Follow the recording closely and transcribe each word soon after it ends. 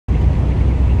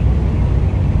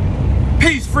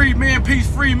Man, peace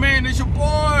free, man. It's your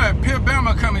boy, Pip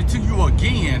Bama, coming to you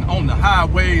again on the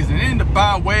highways and in the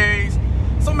byways.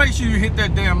 So make sure you hit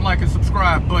that damn like and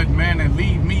subscribe button, man, and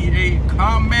leave me a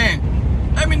comment.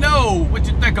 Let me know what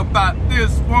you think about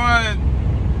this one.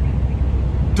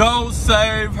 Don't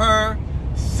save her.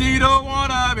 She don't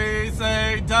wanna be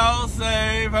saved. Don't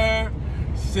save her.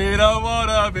 She don't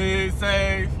wanna be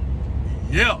saved.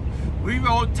 Yeah. We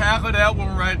gonna tackle that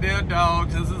one right there,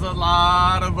 dog, because there's a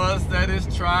lot of us that is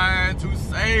trying to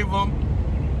save them.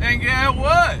 And guess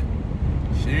what?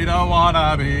 She don't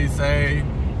wanna be saved.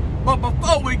 But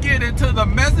before we get into the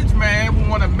message, man, we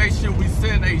want to make sure we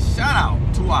send a shout out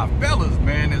to our fellas,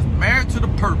 man, that's married to the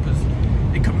purpose.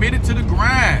 They committed to the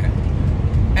grind.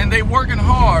 And they working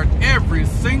hard every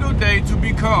single day to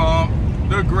become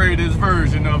the greatest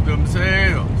version of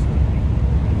themselves.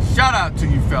 Shout out to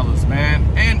you fellas, man,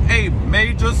 and a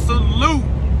major salute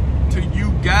to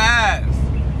you guys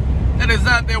that is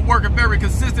out there working very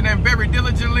consistent and very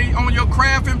diligently on your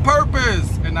craft and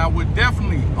purpose. And I would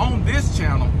definitely, on this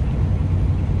channel,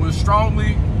 will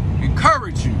strongly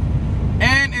encourage you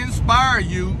and inspire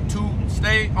you to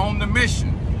stay on the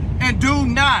mission. And do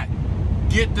not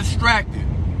get distracted,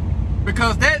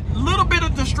 because that little bit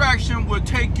of distraction will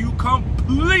take you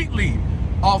completely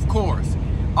off course.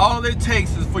 All it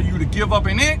takes is for you to give up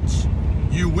an inch.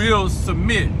 You will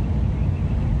submit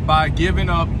by giving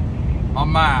up a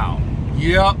mile.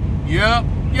 Yep.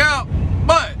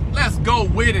 But let's go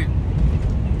with it.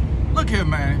 Look here,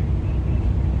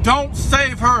 man. Don't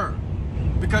save her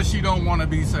because she don't want to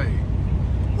be saved.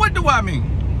 What do I mean?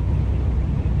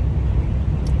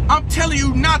 I'm telling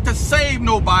you not to save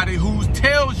nobody who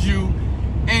tells you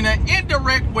in an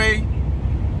indirect way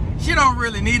she don't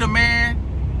really need a man.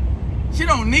 She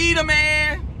don't need a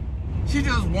man. She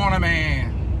just want a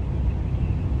man.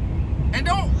 And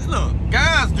don't, look,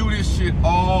 guys do this shit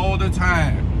all the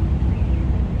time.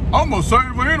 I'm gonna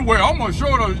save her anyway. I'm gonna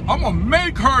show her, I'm gonna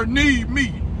make her need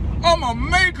me. I'm gonna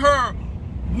make her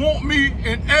want me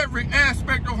in every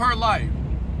aspect of her life.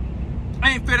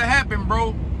 Ain't finna happen,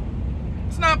 bro.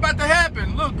 It's not about to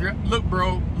happen. Look,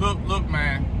 bro. Look,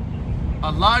 man.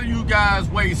 A lot of you guys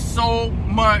waste so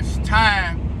much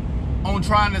time on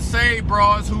trying to save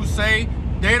bros who say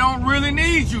they don't really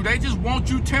need you. They just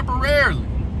want you temporarily.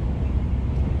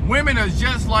 Women are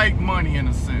just like money in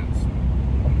a sense,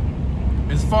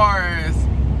 as far as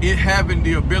it having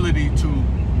the ability to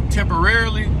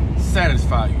temporarily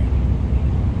satisfy you.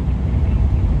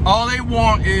 All they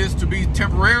want is to be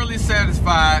temporarily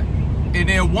satisfied, and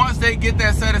then once they get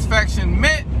that satisfaction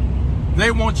met,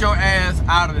 they want your ass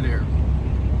out of there.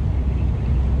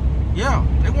 Yeah,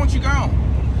 they want you gone.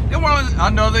 They want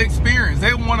another experience.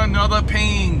 They want another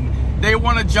ping. They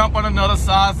want to jump on another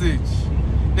sausage.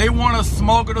 They want to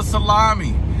smoke the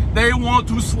salami. They want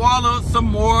to swallow some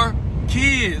more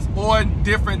kids, or a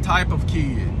different type of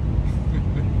kid.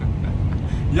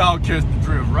 Y'all catch the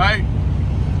drift, right?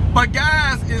 But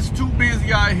guys is too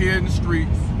busy out here in the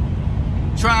streets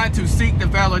trying to seek the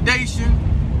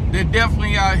validation. They're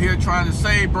definitely out here trying to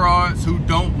save broads who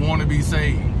don't want to be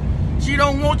saved. She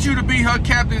don't want you to be her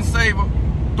Captain Saver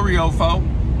 304.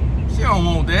 She don't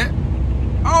want that.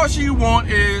 All she want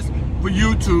is for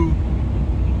you to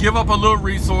give up a little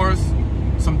resource,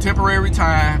 some temporary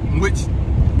time, which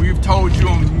we've told you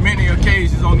on many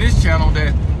occasions on this channel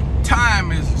that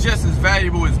time is just as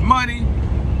valuable as money,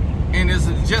 and is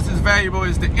just as valuable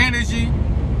as the energy,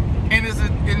 and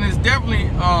it's definitely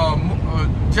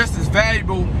just as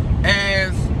valuable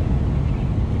as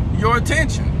your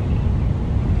attention.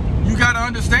 You got to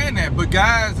understand that. But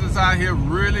guys is out here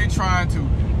really trying to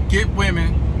get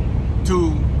women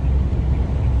to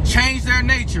change their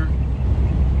nature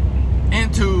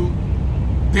into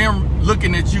them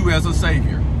looking at you as a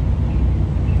savior.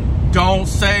 Don't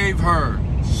save her.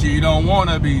 She don't want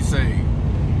to be saved.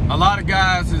 A lot of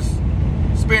guys is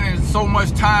spending so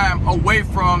much time away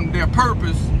from their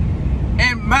purpose.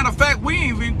 And matter of fact, we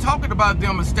ain't even talking about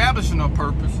them establishing a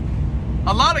purpose.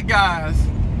 A lot of guys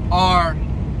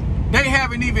they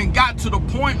haven't even got to the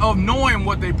point of knowing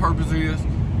what their purpose is,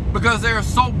 because they're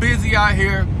so busy out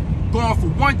here going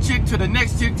from one chick to the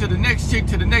next chick to the next chick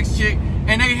to the next chick,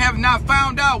 and they have not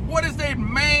found out what is their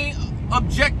main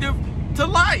objective to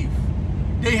life.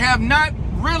 They have not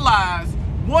realized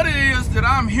what it is that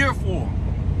I'm here for.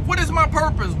 What is my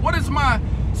purpose? What is my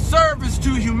service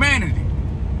to humanity?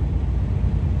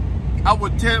 I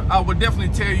would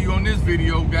definitely tell you on this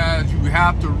video, guys, you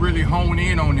have to really hone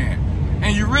in on that.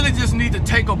 And you really just need to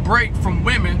take a break from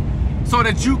women so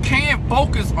that you can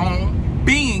focus on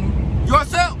being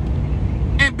yourself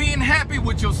and being happy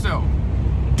with yourself.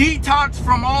 Detox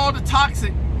from all the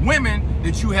toxic women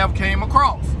that you have came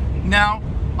across. Now,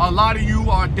 a lot of you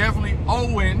are definitely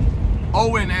owing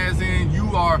as in you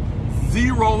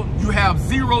have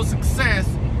zero success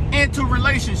into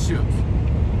relationships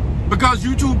because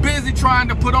you too busy trying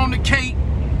to put on the cape.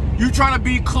 You trying to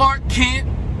be Clark Kent,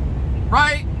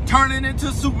 right? Turning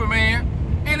into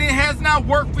Superman, and it has not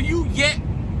worked for you yet.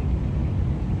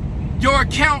 Your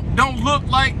account don't look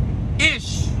like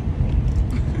ish.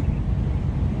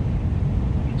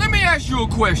 Let me ask you a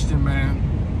question, man.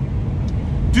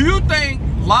 Do you think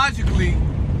logically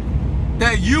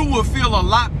that you will feel a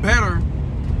lot better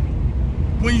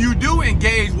when you do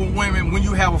engage with women when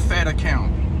you have a fat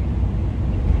account?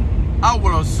 I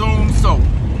would assume so.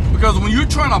 Because when you're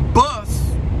trying to bust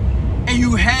and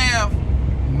you have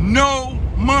no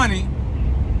money,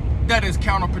 that is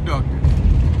counterproductive.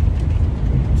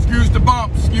 Excuse the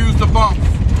bumps, excuse the bumps.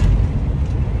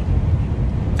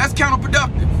 That's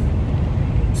counterproductive.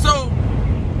 So,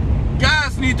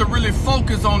 guys need to really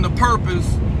focus on the purpose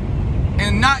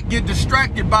and not get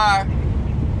distracted by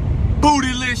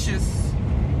bootylicious,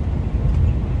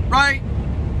 right?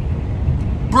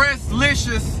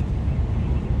 Breastlicious,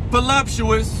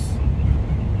 voluptuous,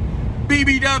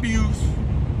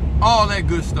 BBWs, all that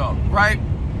good stuff, right?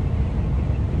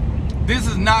 This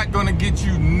is not going to get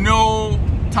you no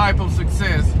type of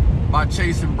success by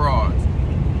chasing broads.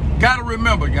 Gotta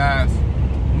remember, guys,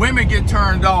 women get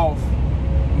turned off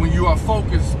when you are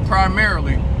focused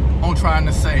primarily on trying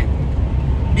to save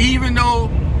them. Even though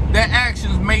their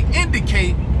actions may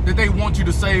indicate that they want you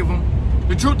to save them,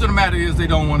 the truth of the matter is they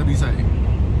don't want to be saved.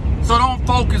 So don't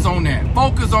focus on that.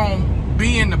 Focus on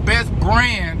being the best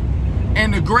brand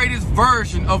and the greatest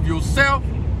version of yourself,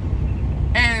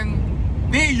 and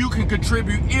then you can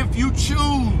contribute if you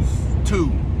choose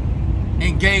to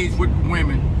engage with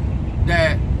women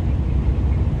that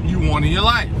you want in your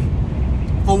life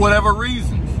for whatever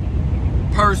reasons.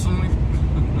 Personally,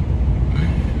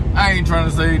 I ain't trying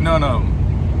to say none of them.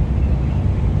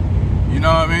 You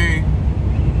know what I mean?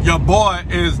 Your boy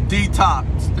is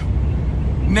detoxed.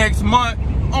 Next month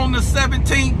on the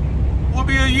 17th will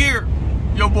be a year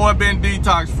your boy been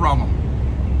detoxed from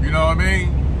them. You know what I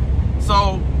mean?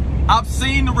 So I've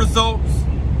seen the results.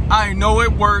 I know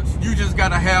it works. You just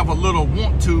gotta have a little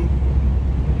want to,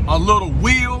 a little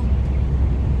will,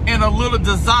 and a little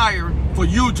desire for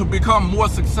you to become more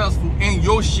successful in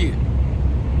your shit.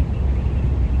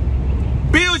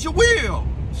 Build your will.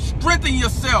 Strengthen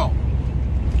yourself.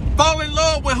 Fall in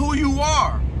love with who you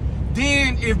are.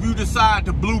 Then if you decide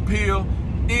to blue pill,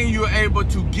 then you're able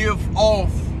to give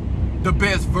off the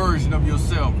best version of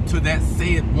yourself to that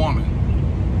said woman.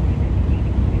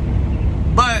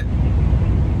 But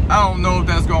I don't know if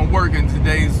that's gonna work in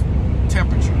today's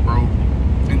temperature, bro.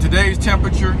 In today's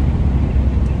temperature,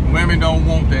 women don't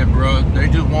want that, bro. They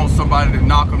just want somebody to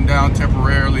knock them down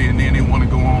temporarily and then they want to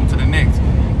go on to the next.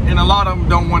 And a lot of them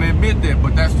don't want to admit that,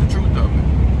 but that's the truth of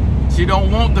it. She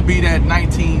don't want to be that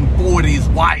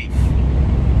 1940s wife.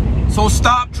 So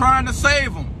stop trying to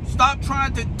save them. Stop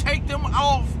trying to take them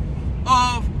off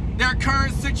of their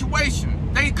current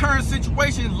situation. Their current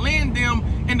situation land them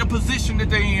in the position that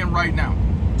they're in right now.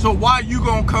 So why you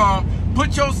gonna come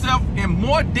put yourself in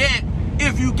more debt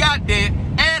if you got debt,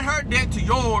 add her debt to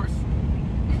yours,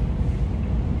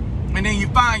 and then you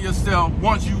find yourself,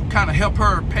 once you kind of help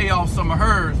her pay off some of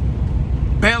hers,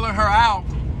 bailing her out,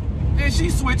 then she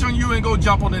switch on you and go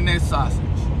jump on the next sausage.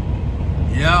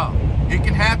 Yeah, it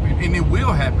can happen, and it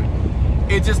will happen.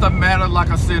 It's just a matter, like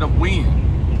I said, of when.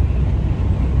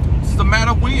 It's a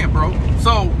matter of when, bro.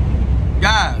 So,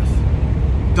 guys,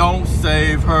 don't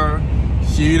save her.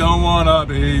 She don't wanna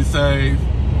be saved.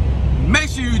 Make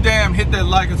sure you damn hit that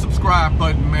like and subscribe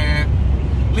button, man.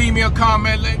 Leave me a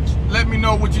comment. Let me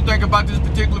know what you think about this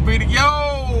particular video.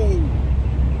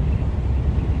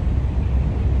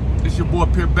 It's your boy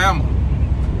Pip Bama.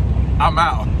 I'm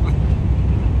out.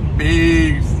 Peace.